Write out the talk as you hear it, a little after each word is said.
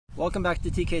Welcome back to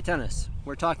TK Tennis.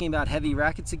 We're talking about heavy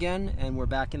rackets again, and we're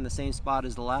back in the same spot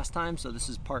as the last time, so this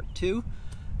is part 2.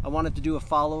 I wanted to do a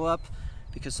follow-up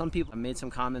because some people made some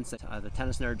comments that the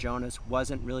tennis nerd Jonas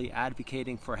wasn't really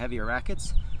advocating for heavier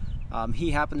rackets.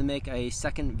 He happened to make a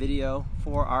second video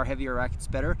for our heavier rackets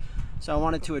better, so I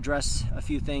wanted to address a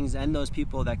few things and those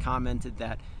people that commented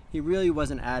that he really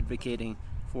wasn't advocating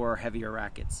for heavier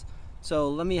rackets. So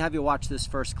let me have you watch this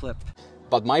first clip.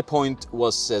 But my point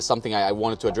was something I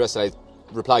wanted to address. I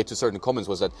replied to certain comments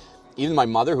was that even my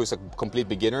mother, who's a complete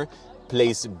beginner,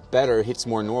 plays better, hits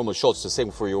more normal shots. The same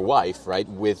for your wife, right?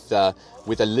 With a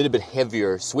little bit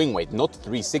heavier swing weight, not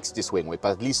 360 swing weight,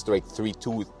 but at least like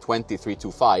 320,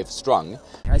 325 strung.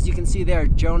 As you can see there,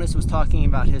 Jonas was talking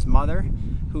about his mother,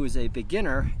 who is a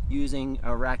beginner, using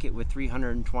a racket with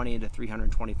 320 to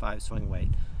 325 swing weight.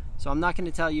 So I'm not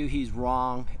going to tell you he's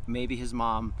wrong. Maybe his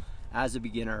mom, as a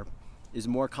beginner, is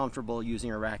more comfortable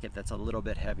using a racket that's a little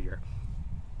bit heavier.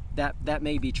 That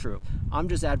may be true. I'm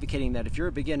just advocating that if you're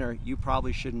a beginner, you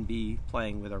probably shouldn't be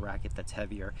playing with a racket that's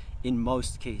heavier in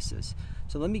most cases.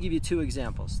 So let me give you 2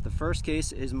 examples. The first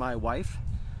case is my wife.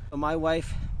 So my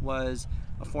wife was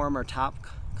a former top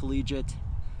collegiate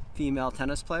female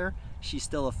tennis player. She's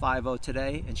still a 5-0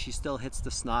 today, and she still hits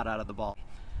the snot out of the ball.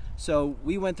 So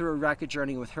we went through a racket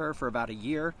journey with her for about a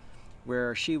year,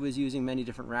 where she was using many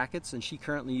different rackets, and she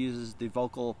currently uses the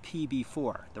Vocal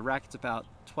PB4. The racket's about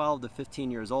 12 to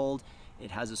 15 years old. It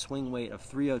has a swing weight of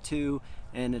 302,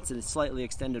 and it's a slightly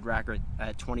extended racket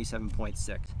at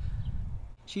 27.6.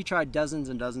 She tried dozens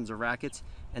and dozens of rackets,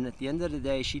 and at the end of the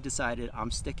day, she decided, I'm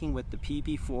sticking with the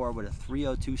PB4 with a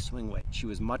 302 swing weight. She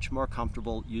was much more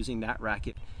comfortable using that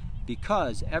racket,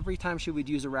 because every time she would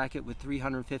use a racket with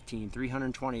 315,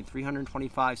 320,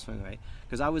 325 swing weight,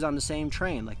 because I was on the same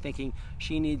train, like thinking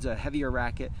she needs a heavier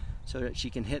racket so that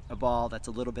she can hit a ball that's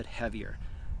a little bit heavier.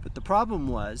 But the problem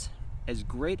was, as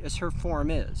great as her form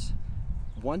is,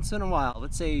 once in a while,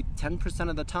 let's say 10%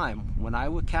 of the time, when I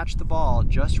would catch the ball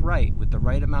just right with the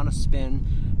right amount of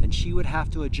spin, and she would have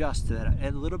to adjust to that,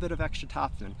 a little bit of extra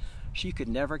topspin, she could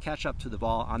never catch up to the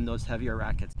ball on those heavier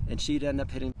rackets, and she'd end up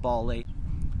hitting the ball late.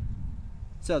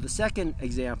 So the second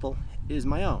example is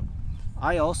my own.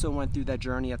 I also went through that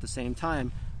journey at the same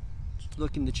time,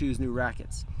 looking to choose new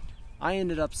rackets. I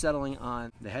ended up settling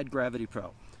on the Head Gravity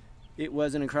Pro. It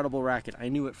was an incredible racket. I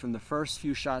knew it from the first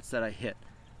few shots that I hit.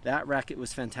 That racket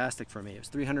was fantastic for me. It was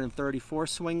 334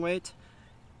 swing weight,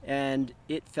 and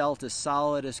it felt as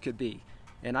solid as could be.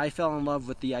 And I fell in love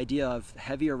with the idea of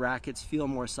heavier rackets feel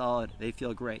more solid, they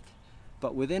feel great.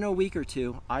 But within a week or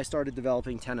two, I started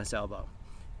developing tennis elbow.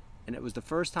 And it was the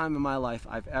first time in my life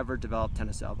I've ever developed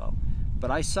tennis elbow.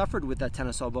 But I suffered with that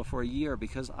tennis elbow for a year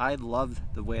because I loved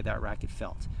the way that racket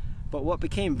felt. But what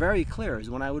became very clear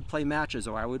is when I would play matches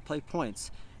or I would play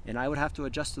points and I would have to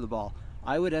adjust to the ball,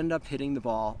 I would end up hitting the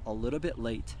ball a little bit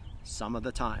late some of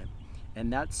the time.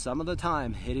 And that some of the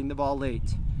time hitting the ball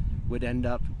late would end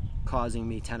up causing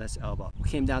me tennis elbow. It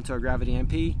came down to a Gravity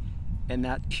MP, and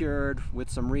that cured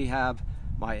with some rehab.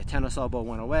 My tennis elbow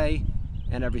went away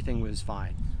and everything was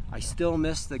fine. I still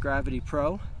miss the Gravity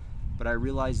Pro, but I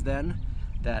realized then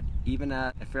that even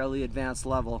at a fairly advanced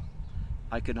level,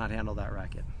 I could not handle that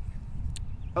racket.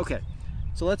 Okay,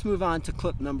 so let's move on to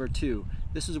clip number 2.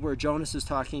 This is where Jonas is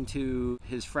talking to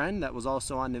his friend that was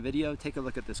also on the video. Take a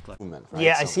look at this clip. Right?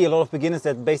 Yeah, I see a lot of beginners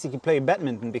that basically play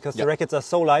badminton because the rackets are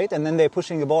so light, and then they're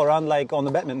pushing the ball around like on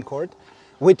the badminton court,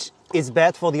 which is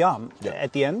bad for the arm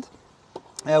at the end.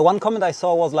 One comment I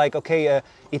saw was like, okay,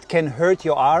 it can hurt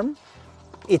your arm.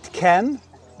 It can,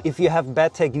 if you have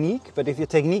bad technique, but if your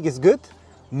technique is good,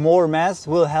 more mass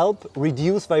will help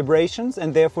reduce vibrations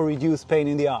and therefore reduce pain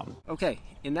in the arm. Okay,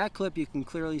 in that clip you can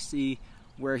clearly see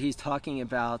where he's talking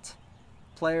about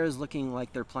players looking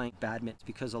like they're playing badminton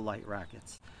because of light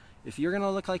rackets. If you're going to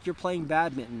look like you're playing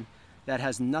badminton, that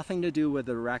has nothing to do with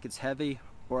whether the racket's heavy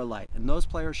or light. And those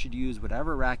players should use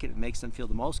whatever racket makes them feel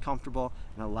the most comfortable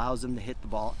and allows them to hit the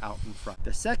ball out in front.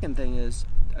 The second thing is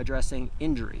addressing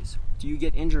injuries. Do you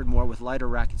get injured more with lighter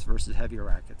rackets versus heavier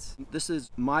rackets? This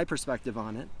is my perspective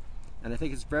on it, and I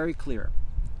think it's very clear.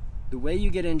 The way you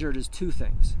get injured is 2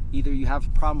 things. Either you have a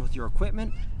problem with your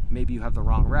equipment, maybe you have the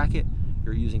wrong racket,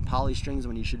 you're using poly strings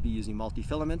when you should be using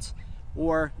multi-filaments,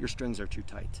 or your strings are too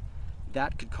tight.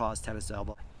 That could cause tennis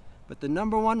elbow. But the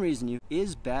number one reason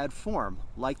is bad form,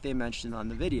 like they mentioned on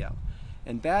the video.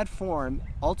 And bad form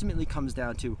ultimately comes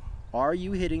down to, are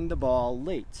you hitting the ball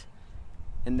late?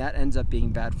 And that ends up being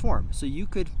bad form. So you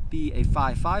could be a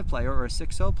 5-5 player or a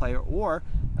 6-0 player or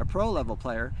a pro level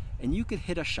player, and you could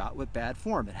hit a shot with bad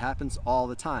form. It happens all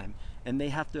the time, and they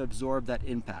have to absorb that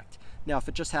impact. Now, if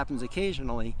it just happens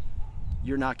occasionally,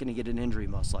 you're not going to get an injury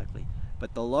most likely.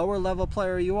 But the lower level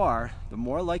player you are, the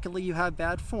more likely you have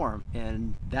bad form,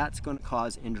 and that's going to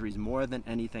cause injuries more than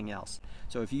anything else.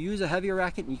 So if you use a heavier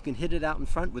racket and you can hit it out in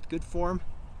front with good form,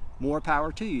 more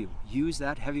power to you. Use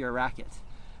that heavier racket.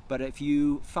 But if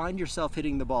you find yourself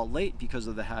hitting the ball late because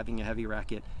of having a heavy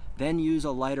racket, then use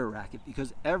a lighter racket,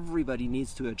 because everybody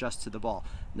needs to adjust to the ball.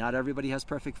 Not everybody has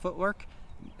perfect footwork.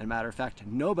 As a matter of fact,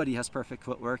 nobody has perfect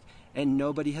footwork, and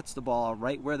nobody hits the ball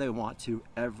right where they want to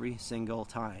every single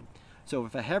time. So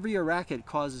if a heavier racket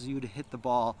causes you to hit the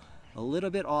ball a little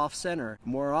bit off center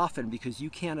more often because you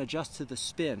can't adjust to the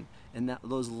spin and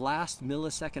those last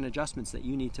millisecond adjustments that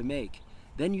you need to make,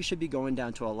 then you should be going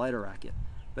down to a lighter racket.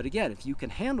 But again, if you can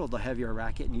handle the heavier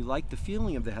racket and you like the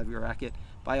feeling of the heavier racket,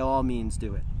 by all means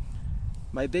do it.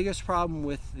 My biggest problem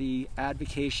with the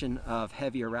advocation of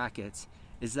heavier rackets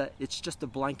is that it's just a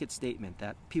blanket statement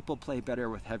that people play better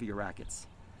with heavier rackets.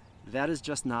 That is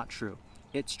just not true.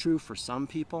 It's true for some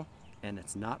people, and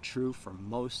it's not true for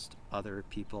most other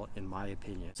people, in my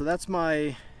opinion. So that's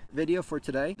my video for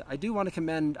today. I do want to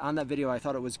commend on that video. I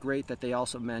thought it was great that they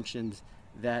also mentioned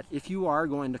that if you are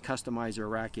going to customize your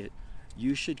racket,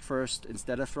 you should first,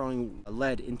 instead of throwing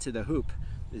lead into the hoop,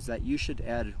 is that you should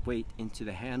add weight into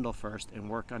the handle first and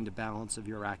work on the balance of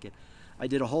your racket. I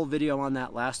did a whole video on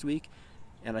that last week,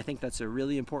 and I think that's a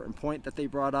really important point that they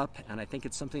brought up, and I think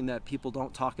it's something that people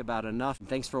don't talk about enough.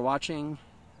 Thanks for watching,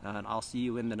 and I'll see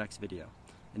you in the next video.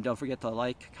 And don't forget to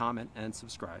like, comment, and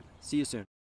subscribe. See you soon.